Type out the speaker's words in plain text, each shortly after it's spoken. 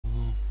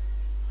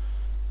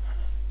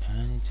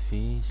It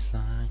feels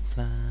like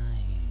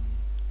flying.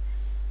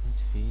 It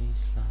feels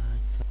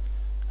like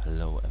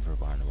Hello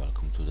everyone,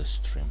 welcome to the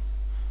stream.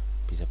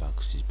 Peter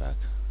Bacchus is back.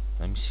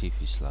 Let me see if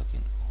he's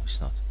lagging. Oh,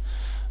 it's not.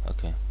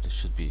 Okay, this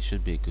should be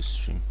a good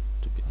stream,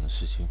 to be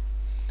honest with you.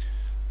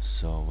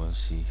 So we'll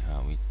see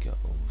how it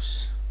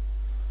goes.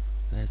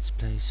 Let's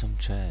play some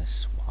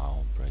chess.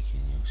 Wow,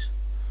 breaking news.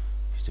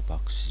 Peter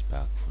Bacchus is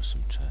back for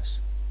some chess.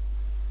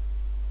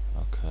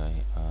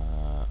 Okay,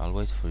 I'll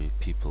wait for you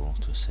people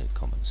to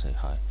come and say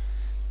hi.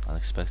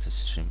 Unexpected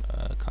stream,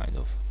 kind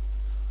of.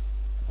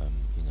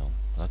 You know,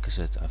 like I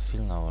said, I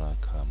feel now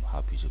like I'm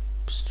happy to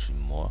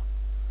stream more.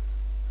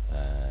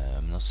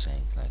 I'm not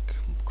saying like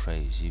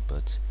crazy,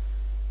 but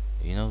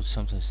you know,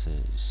 sometimes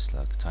there's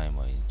like time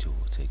I need to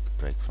take a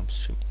break from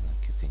streaming.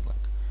 Like you think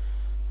like,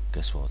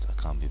 guess what? I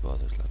can't be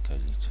bothered. Like I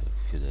need a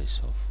few days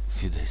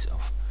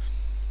off.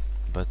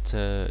 But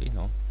you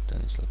know,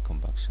 then it's like come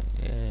back saying,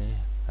 yeah,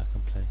 I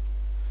can play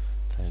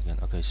again.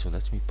 Okay, so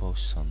let me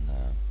post on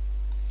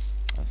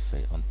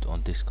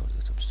Discord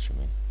that I'm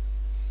streaming.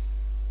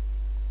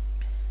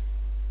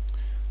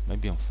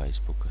 Maybe on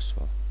Facebook as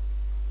well.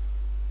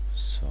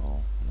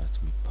 So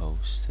let me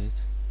post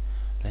it.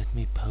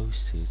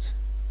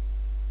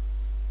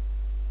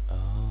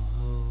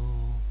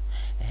 Oh,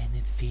 and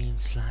it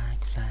feels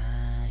like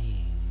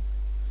flying.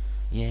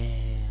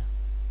 Yeah.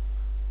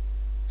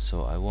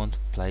 So I won't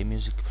play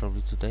music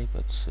probably today,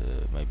 but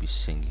maybe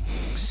singing.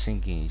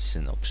 Singing is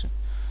an option.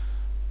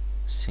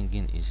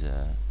 Singing is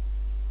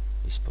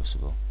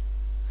possible.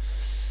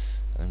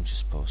 Let me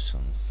just post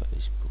on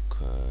Facebook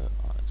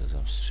that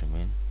I'm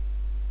streaming.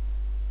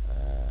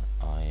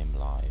 I am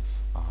live.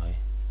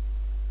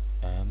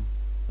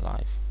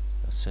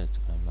 That's it.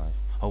 I'm live.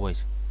 Oh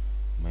wait,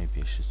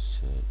 maybe I should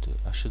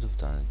I should have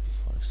done it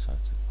before I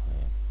started.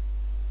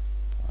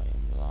 I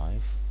am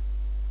live.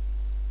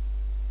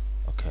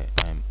 Okay,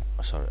 I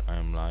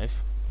am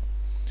live,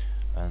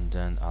 and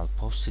then I'll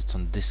post it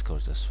on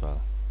Discord as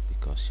well,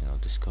 because you know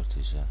Discord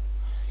is a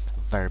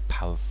very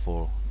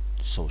powerful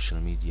social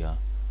media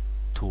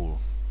tool.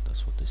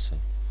 That's what they say.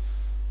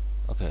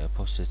 Okay, I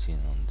posted it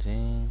on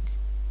Ding.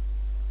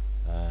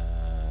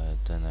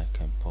 Then I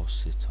can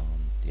post it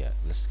on, yeah,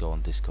 let's go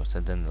on Discord,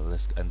 and then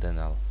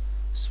I'll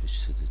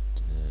switch to the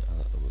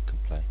we can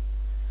play.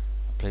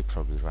 I'll play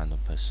probably random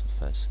person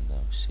first, and then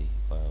we'll see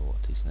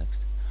what is next.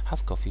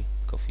 Have coffee's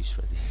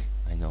ready.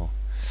 I know,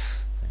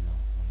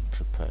 I'm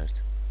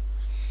prepared.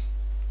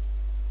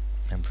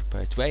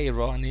 Wait,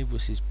 Ron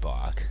Ibus is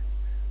back.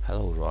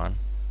 Hello Ron,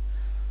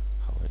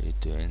 how are you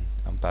doing?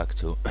 I'm back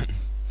to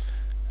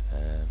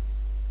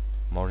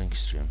morning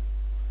stream.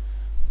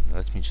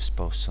 Let me just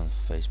post on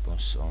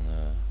Facebook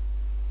on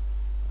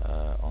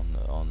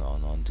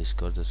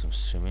Discord that I'm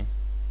streaming,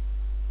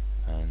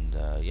 and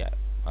yeah,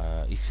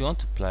 if you want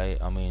to play,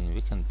 I mean,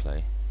 we can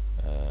play.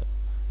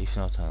 If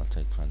not, I'll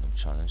take random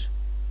challenge.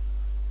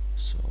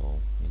 So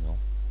you know,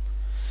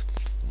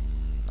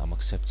 I'm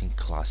accepting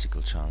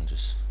classical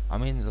challenges. I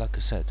mean, like I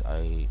said,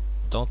 I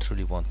don't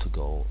really want to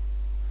go.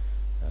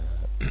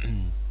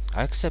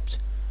 I accept.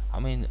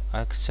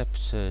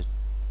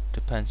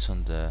 Depends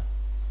on the.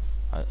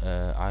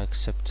 I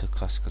accept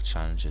classical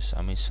challenges.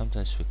 I mean,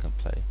 sometimes we can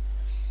play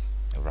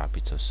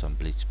rapid or some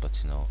blitz,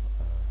 but you know,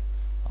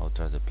 I would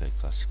rather play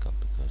classical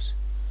because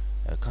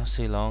I can't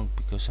stay long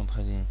because I'm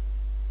heading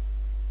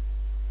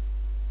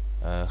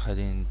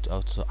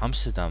out to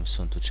Amsterdam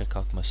soon to check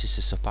out my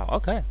sister's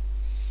apartment. Okay,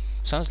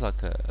 sounds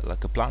like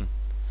a plan.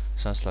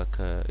 Sounds like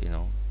you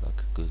know,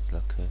 like a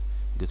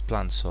good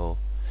plan. So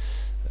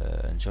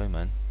enjoy,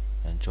 man.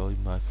 Enjoy,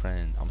 my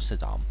friend.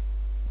 Amsterdam,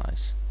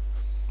 nice.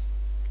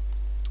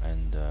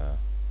 And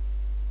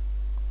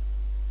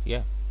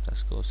yeah,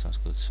 that's good. Sounds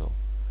good. So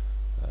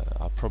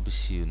I'll probably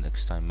see you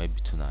next time,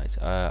 maybe tonight.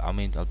 I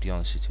mean, I'll be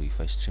honest with you, if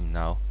I stream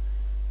now,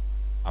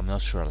 I'm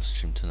not sure I'll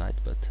stream tonight,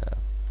 but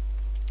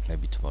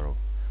maybe tomorrow.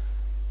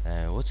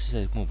 What is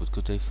that move? But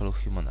could they follow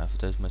human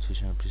advertise my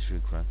Twitch and please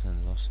grant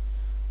and loss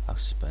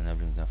access by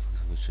enabling that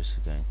for just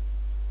again?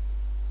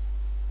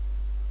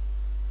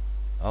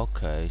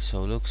 Okay,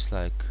 so looks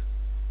like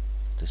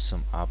there's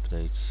some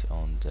updates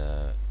on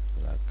the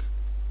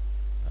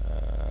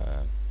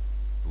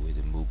with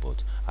the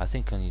MooBot. I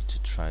think I need to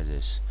try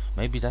this.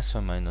 Maybe that's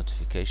why my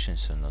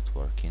notifications are not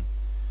working,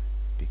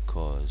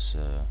 because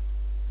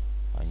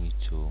I need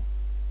to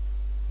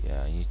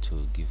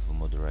give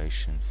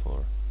moderation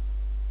for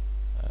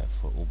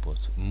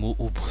MooBot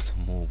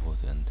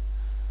and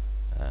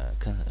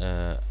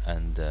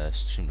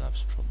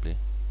Streamlabs probably.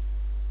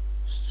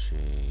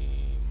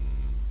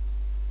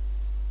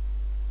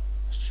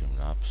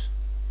 Streamlabs.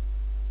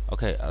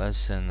 Okay,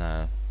 let's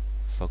then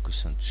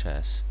focus on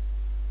chess.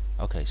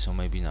 Okay, so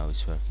maybe now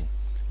it's working.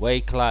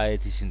 Wait,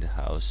 Clyde is in the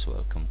house.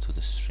 Welcome to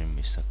the stream,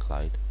 Mr.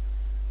 Clyde.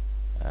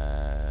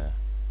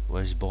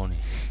 Where's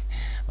Bonnie?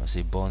 I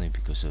say Bonnie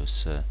because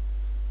was it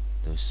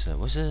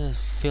a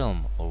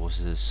film or was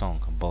it a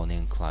song? Bonnie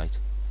and Clyde.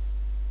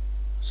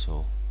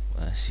 So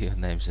when I see your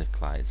names are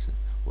Clyde,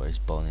 where's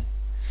Bonnie?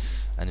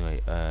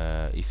 Anyway,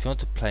 if you want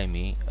to play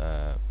me,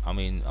 I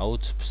mean, I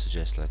would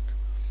suggest like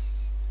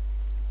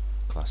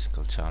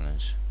classical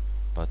challenge,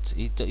 but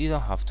you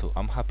don't have to.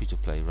 I'm happy to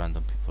play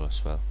random people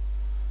as well.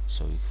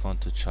 So if you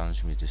want to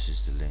challenge me, this is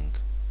the link.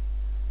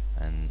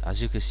 And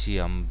as you can see,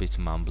 I'm a bit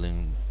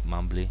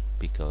mumbly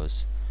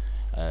because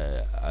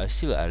it's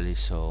still early,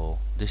 so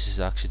this is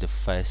actually the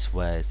first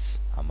words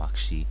I'm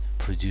actually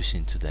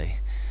producing today.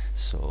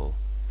 So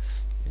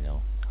you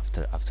know,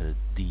 after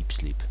deep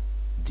sleep,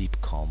 deep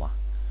coma.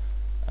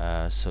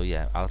 So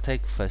yeah, I'll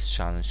take first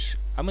challenge.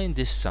 I mean,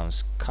 this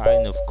sounds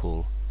kind of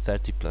cool.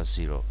 30 plus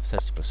 0,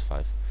 30 plus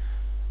 5.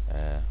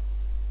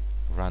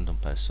 Random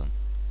person.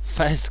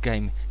 First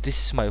game.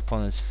 This is my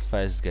opponent's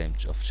first game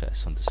of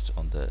chess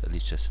on the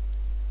lichess.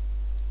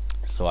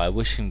 So I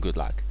wish him good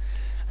luck.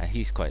 And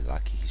he's quite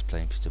lucky. He's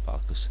playing Peter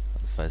Balkus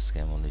on the first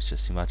game on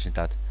lichess. Imagine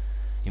that.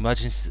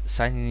 Imagine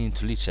signing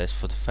into lichess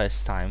for the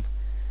first time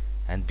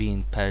and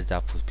being paired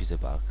up with Peter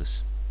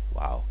Balkus.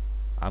 Wow.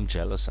 I'm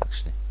jealous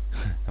actually.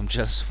 I'm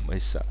jealous of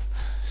myself.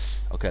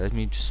 Okay, let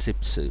me just sip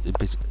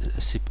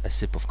a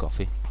sip of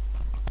coffee.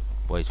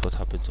 Wait, what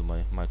happened to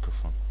my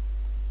microphone?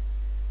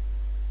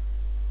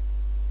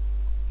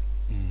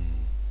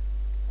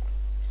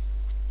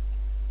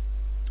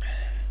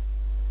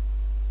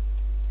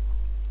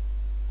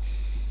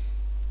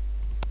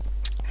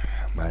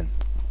 Man,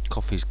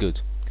 coffee is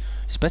good.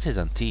 It's better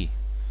than tea.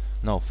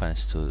 No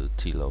offense to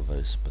tea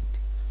lovers, but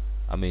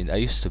I mean, I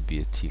used to be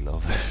a tea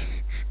lover.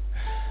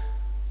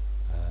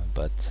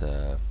 But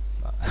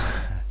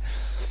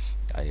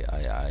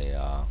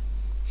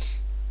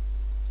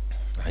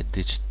I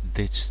ditched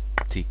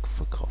tea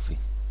for coffee.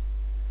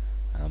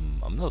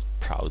 I'm not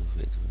proud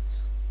of it,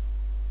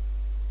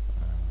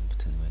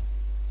 but anyway.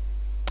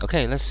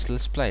 Okay,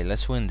 let's play.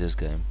 Let's win this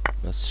game.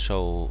 Let's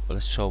show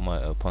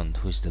my opponent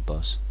who's the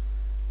boss.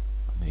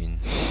 I mean,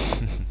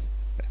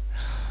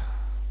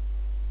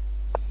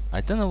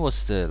 I don't know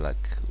what's the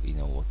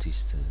what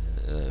is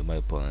the my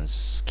opponent's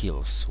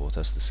skills. What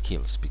are the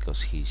skills?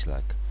 Because he's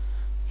like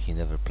he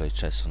never played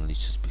chess on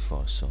lichess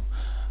before. So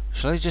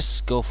shall I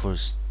just go for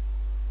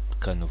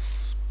kind of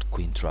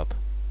queen trap?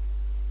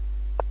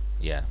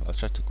 Yeah, I'll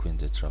try to queen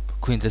the trap.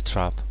 Queen the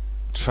trap.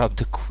 Trap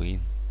the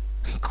queen.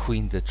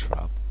 Queen the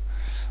trap.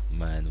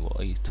 Man, what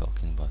are you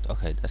talking about?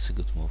 Okay, that's a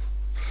good move.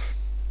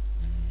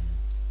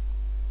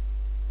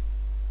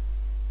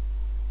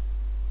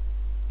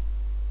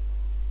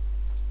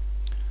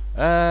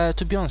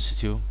 To be honest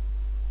with you,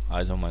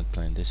 I don't mind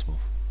playing this move.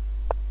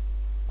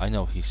 I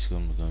know he's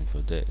going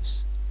for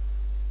this.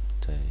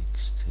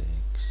 Takes,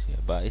 yeah,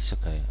 but it's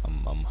okay.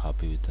 I'm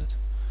happy with that.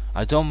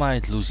 I don't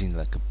mind losing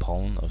like a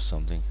pawn or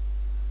something.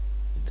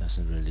 It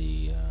doesn't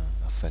really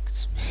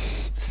affect me.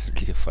 It doesn't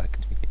really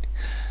affect me.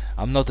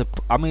 I'm not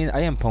I mean,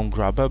 I am pawn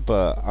grabber,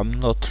 but I'm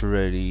not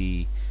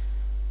really.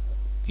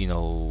 You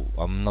know,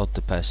 I'm not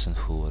the person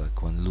who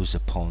like when lose a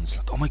pawn, it's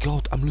like, oh my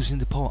god, I'm losing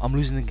the pawn, I'm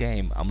losing the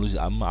game,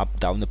 I'm up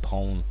down the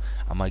pawn,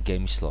 and my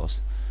game is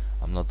lost.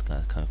 I'm not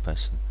that kind of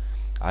person.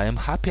 I am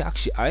happy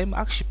actually. I am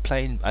actually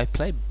playing. I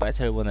play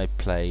better when I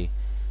play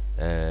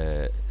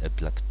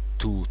like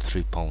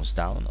 2-3 pawns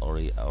down or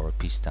a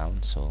piece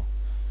down. So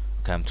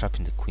okay, I'm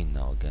trapping the queen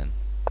now again.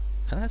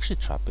 Can I actually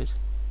trap it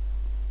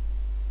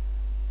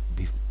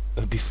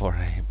before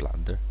I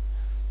blunder?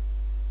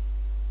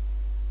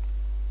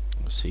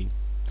 We'll see.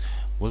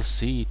 We'll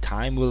see.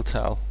 Time will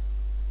tell.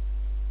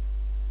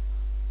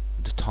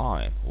 The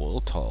time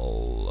will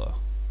tell.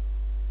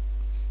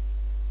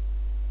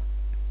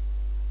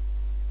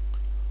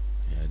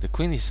 Yeah, the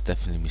queen is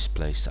definitely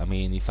misplaced. I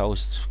mean, if I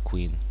was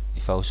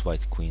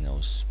white queen, I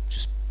was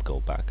just go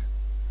back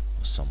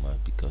or somewhere,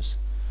 because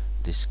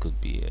this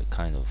could be a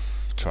kind of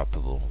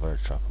trappable, very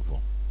trappable.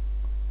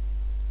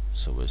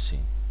 So we'll see.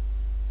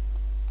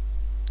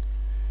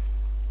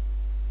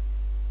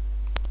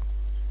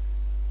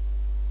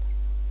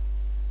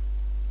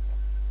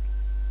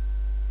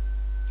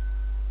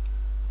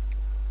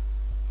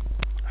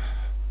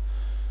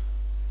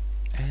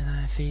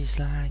 Feels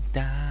like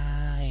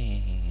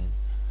dying.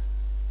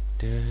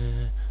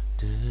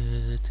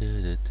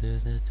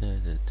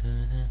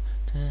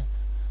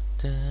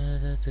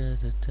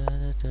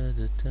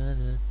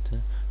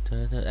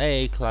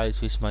 Hey Clyde,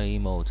 with my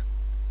emote.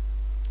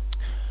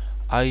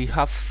 I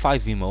have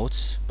 5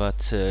 emotes,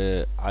 but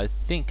I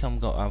think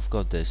I've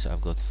got this.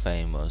 I've got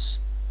famous,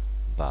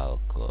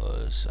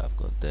 Balkus. I've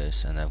got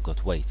this, and I've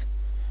got wait.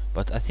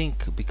 But I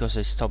think because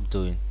I stopped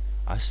doing,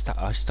 I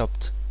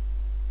stopped.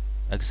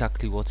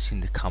 Exactly what's in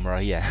the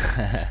camera,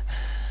 yeah.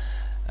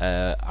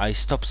 I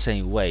stopped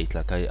saying wait,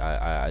 like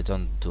I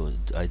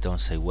don't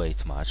say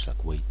wait much,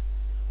 like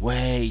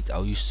wait. I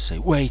used to say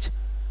wait,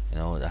 you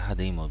know. I had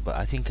the emote, but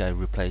I think I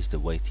replaced the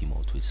wait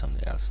emote with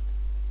something else.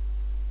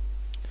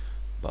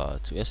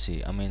 But we'll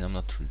see. I mean, I'm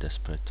not really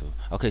desperate to.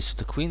 Okay, so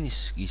the queen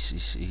is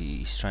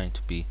trying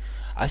to be.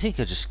 I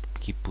think I just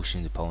keep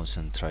pushing the pawns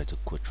and try to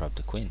trap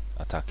the queen,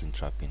 attacking,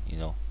 trapping. You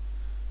know,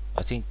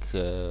 I think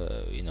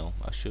you know,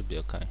 I should be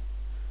okay.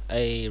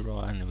 Hey,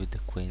 Rowan with the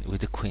queen,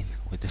 with the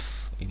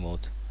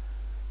emote.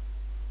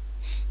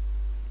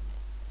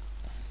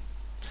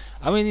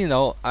 I mean, you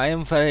know, I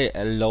am very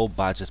a low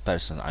budget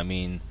person. I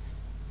mean,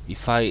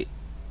 if I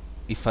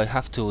if I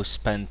have to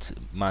spend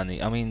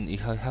money, I mean,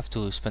 if I have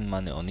to spend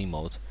money on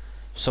emote,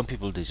 some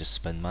people they just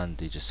spend money,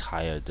 they just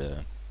hire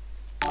the.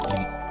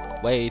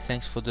 Wait,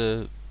 thanks for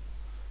the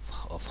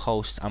of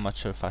host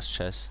amateur fast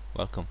chess.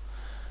 Welcome.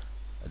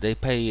 They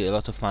pay a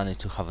lot of money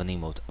to have an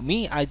emote.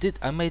 Me, I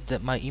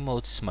made my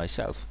emotes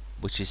myself,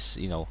 which is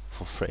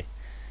for free.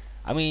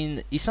 I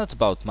mean, it's not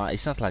about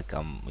it's not like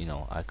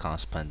I can't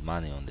spend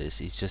money on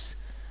this. It's just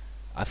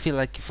I feel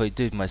like if I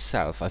do it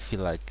myself, I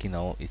feel like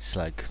it's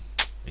like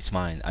it's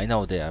mine. I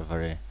know they are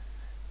very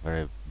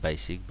very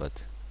basic,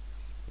 but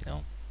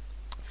I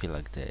feel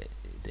like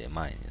they're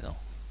mine.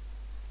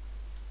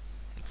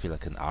 I feel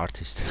like an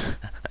artist.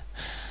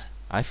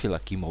 I feel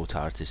like emote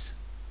artist.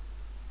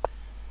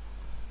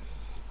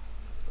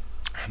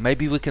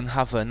 Maybe we can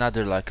have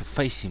another like a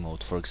face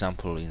emote, for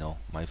example.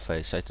 My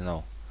face. I don't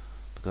know,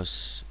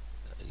 because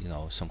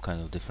some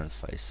kind of different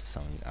face.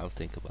 Something I'll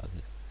think about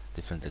it.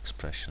 Different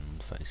expression on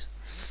the face.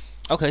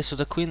 Okay, so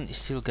the queen is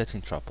still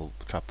getting trapped.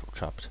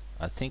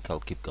 I think I'll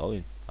keep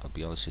going. I'll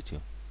be honest with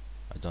you.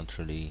 I don't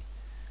really.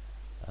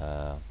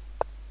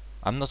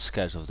 I'm not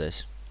scared of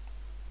this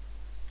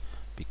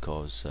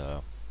because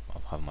I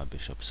have my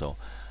bishop. So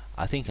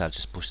I think I'll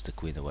just push the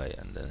queen away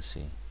and then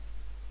see.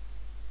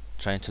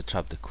 Trying to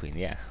trap the queen.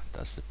 Yeah,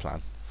 that's the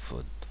plan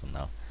for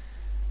now.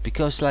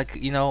 Because like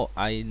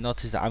I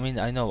noticed. I mean,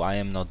 I know I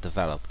am not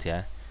developed.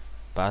 Yeah,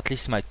 but at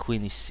least my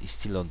queen is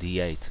still on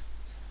d8.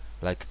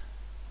 Like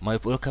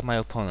look at my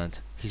opponent.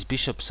 His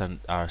bishops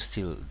are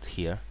still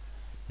here.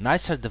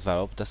 Knights are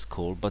developed, that's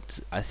cool, but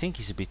I think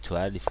it's a bit too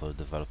early for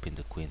developing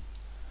the queen.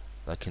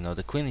 Like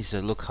the queen is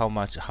look how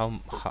much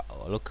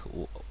look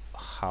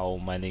how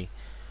many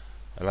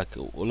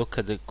look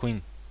at the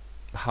queen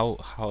how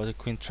the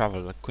queen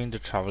traveled. Like queen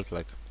that traveled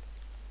like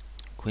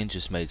queen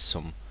just made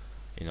some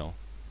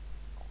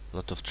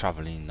lot of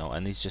traveling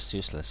and it's just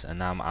useless,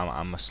 and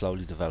I'm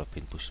slowly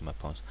developing, pushing my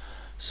pawns.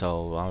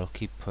 So I'll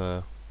keep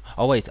oh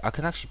wait, I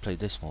can actually play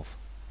this move.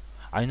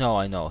 I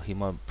know he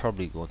might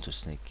probably want to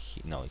sneak.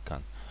 No, he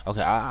can't.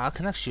 Okay, I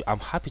can actually. I'm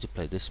happy to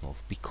play this move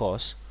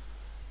because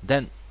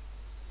then.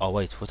 Oh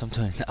wait, what I'm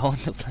doing? I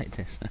want to play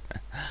this.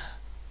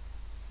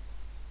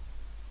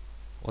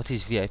 What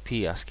is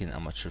VIP asking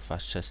amateur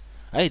fast chess?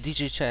 Hey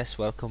DJ Chess,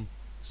 welcome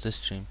to the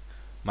stream.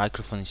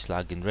 Microphone is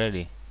lagging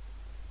really.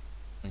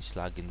 It's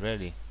lagging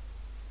really.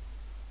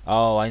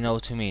 Oh, I know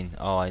what you mean.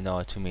 Oh, I know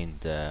what you mean.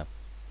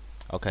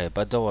 Okay,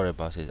 but don't worry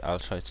about it. I'll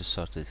try to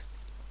sort it.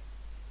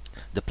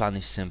 The plan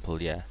is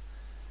simple, yeah.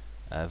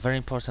 Very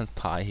important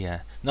pie,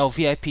 yeah. No,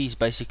 VIP is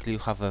basically you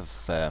have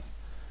a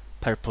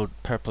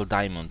purple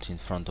diamond in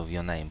front of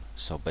your name.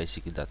 So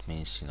basically that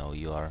means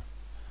you are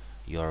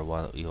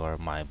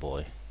my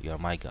boy, you are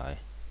my guy.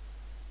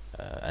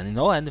 And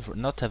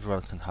not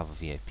everyone can have a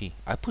VIP.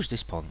 I push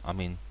this pawn. I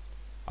mean,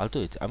 I'll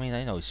do it. I mean,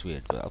 I know it's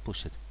weird, but I'll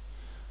push it.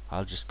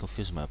 I'll just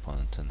confuse my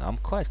opponent, and I'm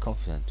quite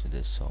confident in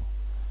this. So,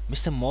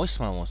 Mr.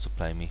 Moistman wants to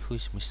play me. Who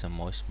is Mr.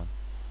 Moistman?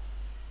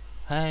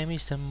 Hey,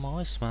 Mr.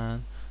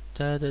 Moistman.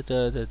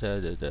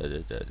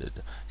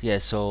 Yeah,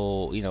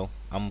 so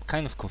I'm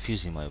kind of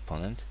confusing my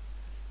opponent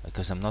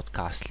because I'm not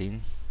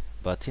castling,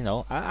 but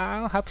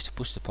I'm happy to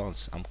push the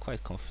pawns. I'm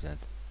quite confident.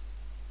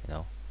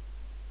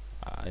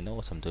 I know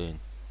what I'm doing.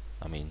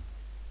 I mean,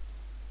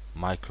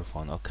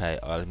 microphone. Okay,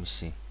 let me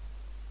see.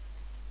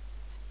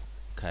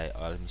 Okay,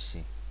 let me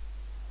see.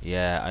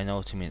 Yeah, I know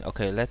what you mean.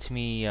 Okay, let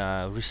me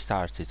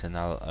restart it, and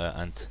I'll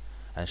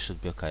and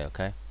should be okay.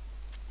 Okay,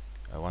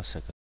 1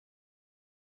 second.